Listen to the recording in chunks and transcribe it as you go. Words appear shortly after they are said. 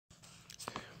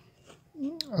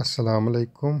Assalamu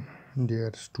alaikum,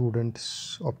 dear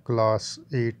students of class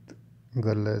 8th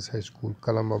Girls High School,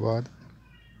 Kalamabad.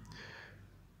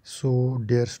 So,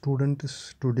 dear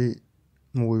students, today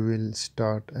we will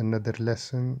start another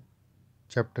lesson,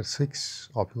 chapter 6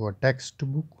 of your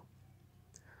textbook,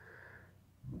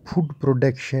 Food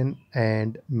Production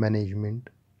and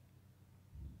Management.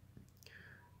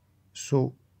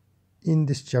 So, in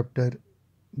this chapter,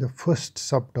 the first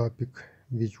subtopic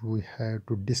which we have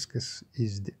to discuss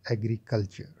is the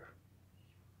agriculture.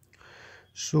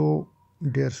 So,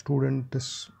 dear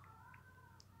students,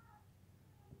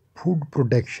 food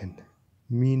production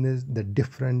means the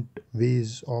different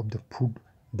ways of the food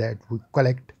that we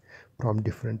collect from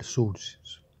different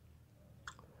sources.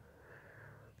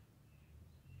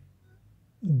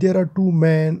 There are two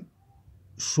main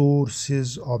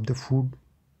sources of the food.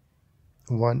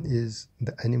 One is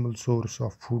the animal source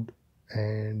of food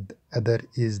and the other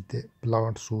is the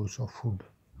plant source of food.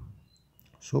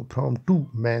 So from two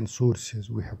main sources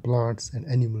we have plants and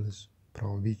animals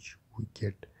from which we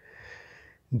get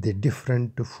the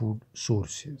different food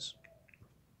sources.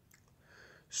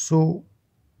 So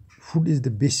food is the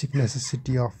basic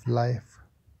necessity of life.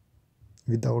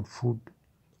 Without food,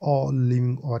 all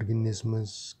living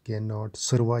organisms cannot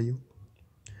survive.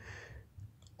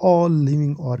 All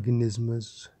living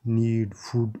organisms need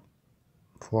food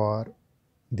for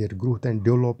their growth and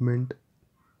development,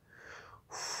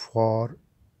 for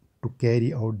to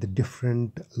carry out the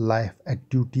different life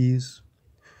activities.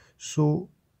 So,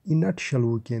 in a nutshell,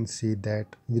 we can say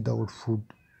that without food,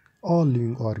 all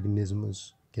living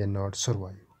organisms cannot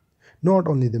survive. Not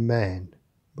only the man,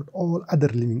 but all other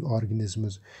living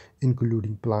organisms,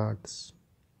 including plants,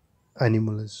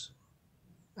 animals,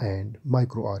 and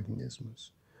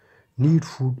microorganisms, need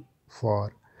food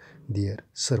for their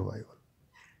survival.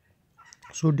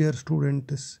 So, dear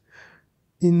students,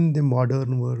 in the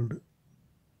modern world,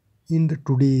 in the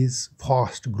today's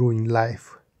fast growing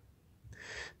life,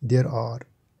 there are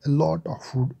a lot of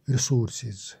food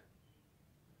resources,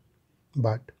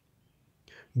 but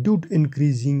due to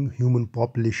increasing human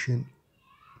population,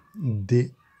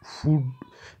 the food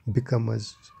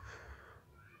becomes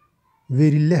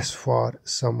very less for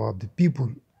some of the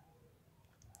people.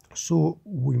 So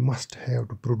we must have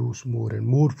to produce more and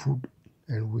more food,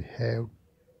 and we have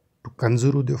to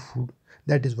conserve the food.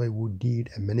 That is why we need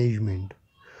a management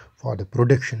for the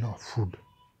production of food.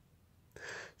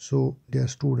 So, dear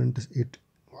students, it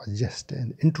was just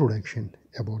an introduction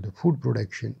about the food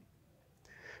production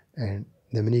and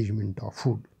the management of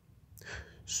food.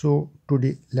 So,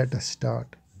 today let us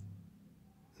start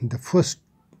the first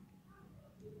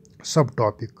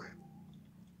subtopic,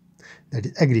 that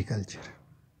is agriculture.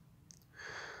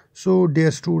 So, dear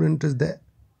students, the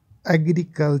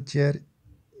agriculture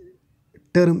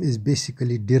term is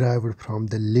basically derived from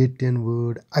the Latin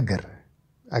word ager.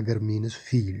 Ager means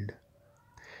field,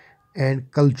 and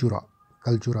cultura.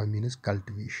 Cultura means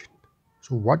cultivation.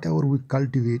 So, whatever we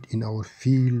cultivate in our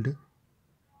field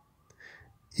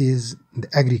is the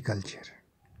agriculture.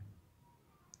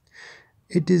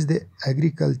 It is the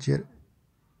agriculture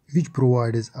which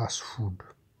provides us food.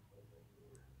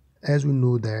 As we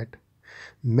know that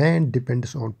man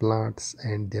depends on plants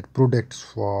and their products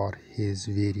for his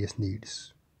various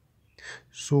needs.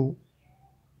 So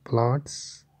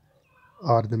plants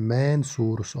are the main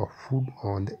source of food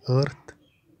on the earth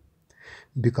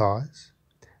because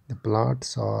the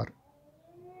plants are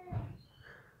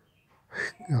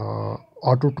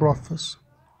autotrophs.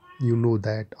 You know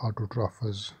that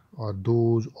autotrophs are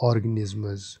those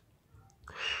organisms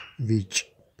which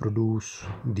produce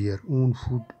their own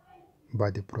food by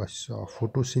the process of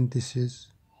photosynthesis.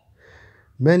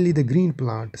 Mainly the green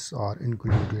plants are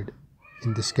included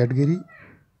in this category,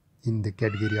 in the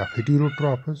category of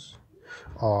heterotrophs,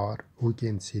 or we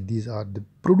can say these are the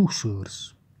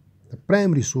producers. The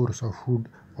primary source of food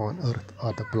on earth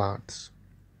are the plants.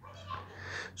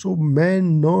 So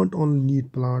man not only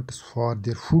need plants for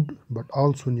their food but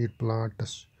also need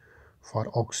plants for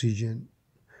oxygen,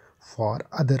 for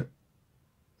other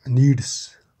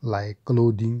needs like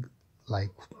clothing,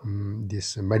 like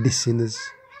these medicines,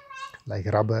 like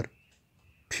rubber,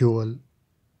 fuel,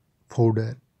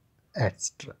 fodder,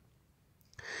 etc.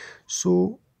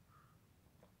 So,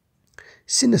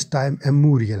 since time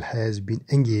immemorial has been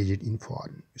engaged in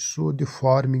farming. So, the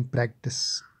farming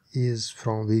practice is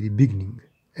from very beginning.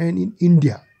 And in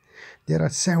India, there are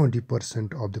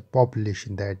 70% of the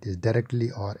population that is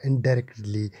directly or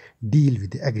indirectly deal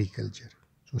with the agriculture.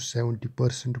 So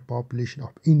 70% population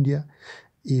of India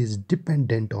is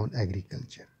dependent on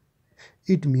agriculture.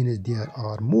 It means there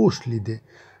are mostly the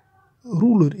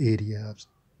rural areas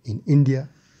in India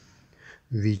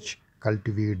which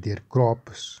cultivate their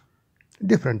crops,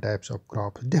 different types of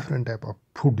crops, different type of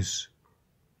foods.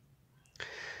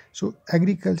 So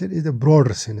agriculture is a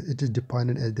broader sense. It is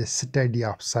defined as the study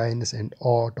of science and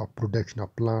art of production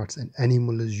of plants and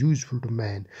animals useful to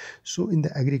man. So in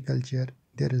the agriculture,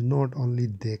 there is not only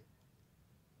the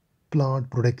plant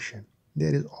production,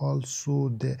 there is also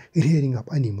the rearing of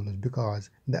animals, because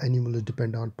the animals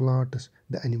depend on plants,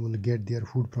 the animals get their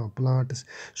food from plants.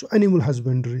 So animal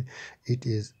husbandry, it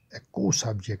is a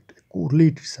co-subject, a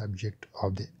correlated subject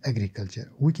of the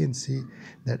agriculture. We can say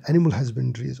that animal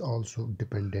husbandry is also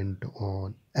dependent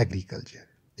on agriculture.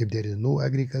 If there is no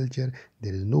agriculture,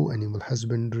 there is no animal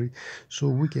husbandry. So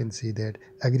we can say that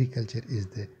agriculture is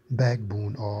the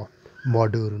backbone of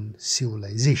modern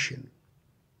civilization.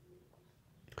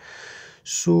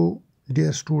 So,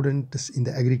 dear students, in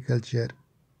the agriculture,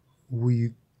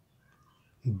 we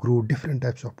grow different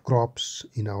types of crops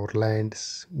in our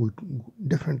lands, with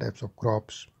different types of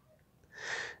crops.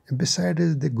 And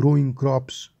besides the growing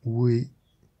crops, we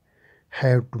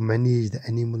have to manage the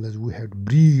animals, we have to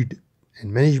breed,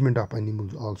 and management of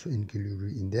animals also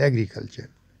included in the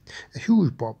agriculture. A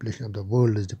huge population of the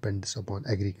world is dependent upon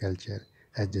agriculture,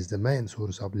 as is the main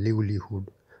source of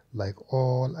livelihood. Like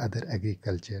all other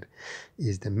agriculture,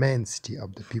 is the mainstay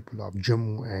of the people of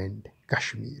Jammu and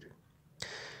Kashmir.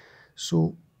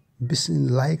 So,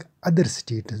 like other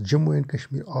states, Jammu and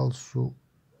Kashmir also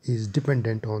is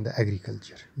dependent on the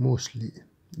agriculture. Mostly,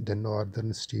 the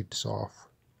northern states of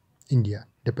India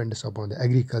depends upon the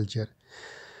agriculture.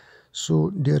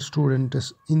 So, dear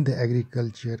students, in the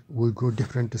agriculture, we grow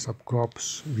different types of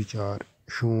crops which are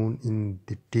shown in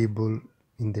the table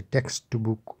in the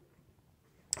textbook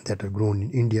that are grown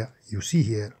in India. You see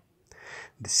here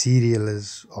the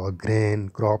cereals or grain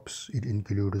crops. It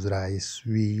includes rice,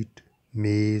 wheat,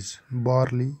 maize,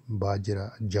 barley,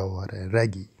 bajra, jawar, and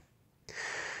ragi.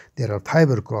 There are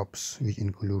fiber crops which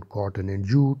include cotton and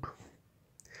jute.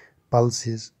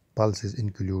 Pulses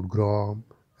include gram,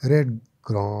 red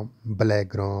gram, black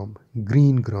gram,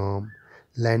 green gram,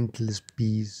 lentils,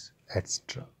 peas,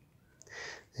 etc.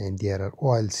 And there are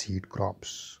oilseed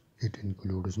crops. It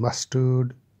includes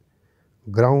mustard,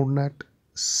 groundnut,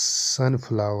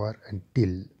 sunflower, and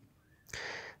till.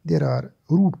 There are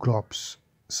root crops.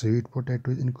 Sweet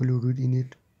potato is included in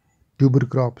it. Tuber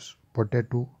crops,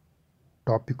 potato,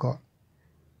 topica.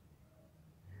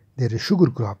 There is sugar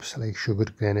crops like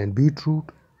sugarcane and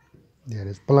beetroot. There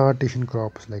is plantation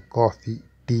crops like coffee,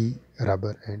 tea,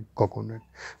 rubber, and coconut.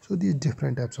 So these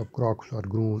different types of crops are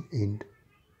grown in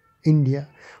India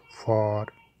for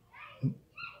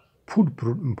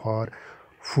for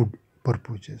food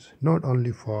purposes, not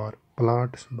only for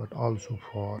plants but also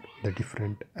for the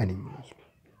different animals.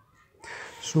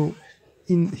 So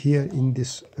in here in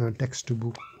this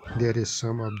textbook, there is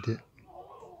some of the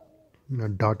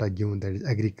data given, that is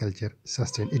agriculture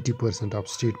sustain 80% of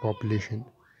state population.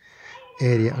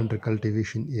 Area under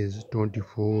cultivation is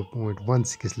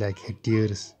 24.16 lakh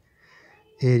hectares.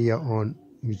 Area on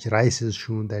which rice is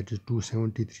shown, that is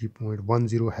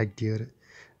 273.10 hectare.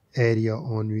 Area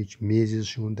on which maize is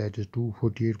shown, that is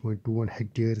 248.21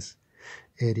 hectares.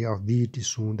 Area of wheat is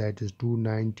shown, that is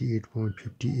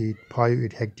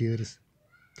 298.58 hectares.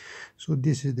 So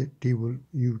this is the table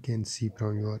you can see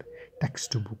from your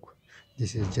textbook.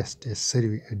 This is just a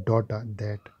survey, a data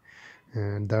that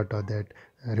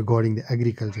regarding the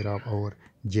agriculture of our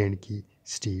J&K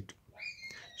state.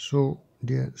 So,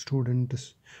 dear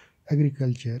students,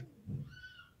 agriculture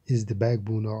is the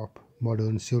backbone of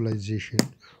modern civilization.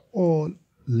 All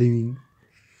living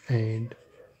and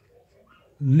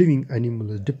living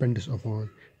animals depends upon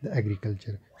the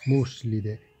agriculture. Mostly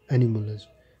the animals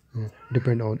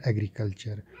depend on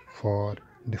agriculture for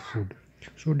the food.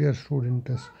 So dear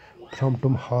students, from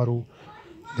tomorrow,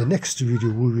 the next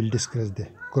video we will discuss the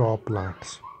crop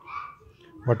plants.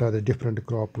 What are the different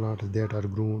crop plants that are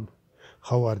grown?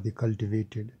 How are they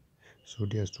cultivated? So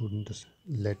dear students,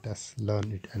 let us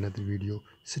learn it another video.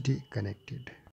 Stay connected.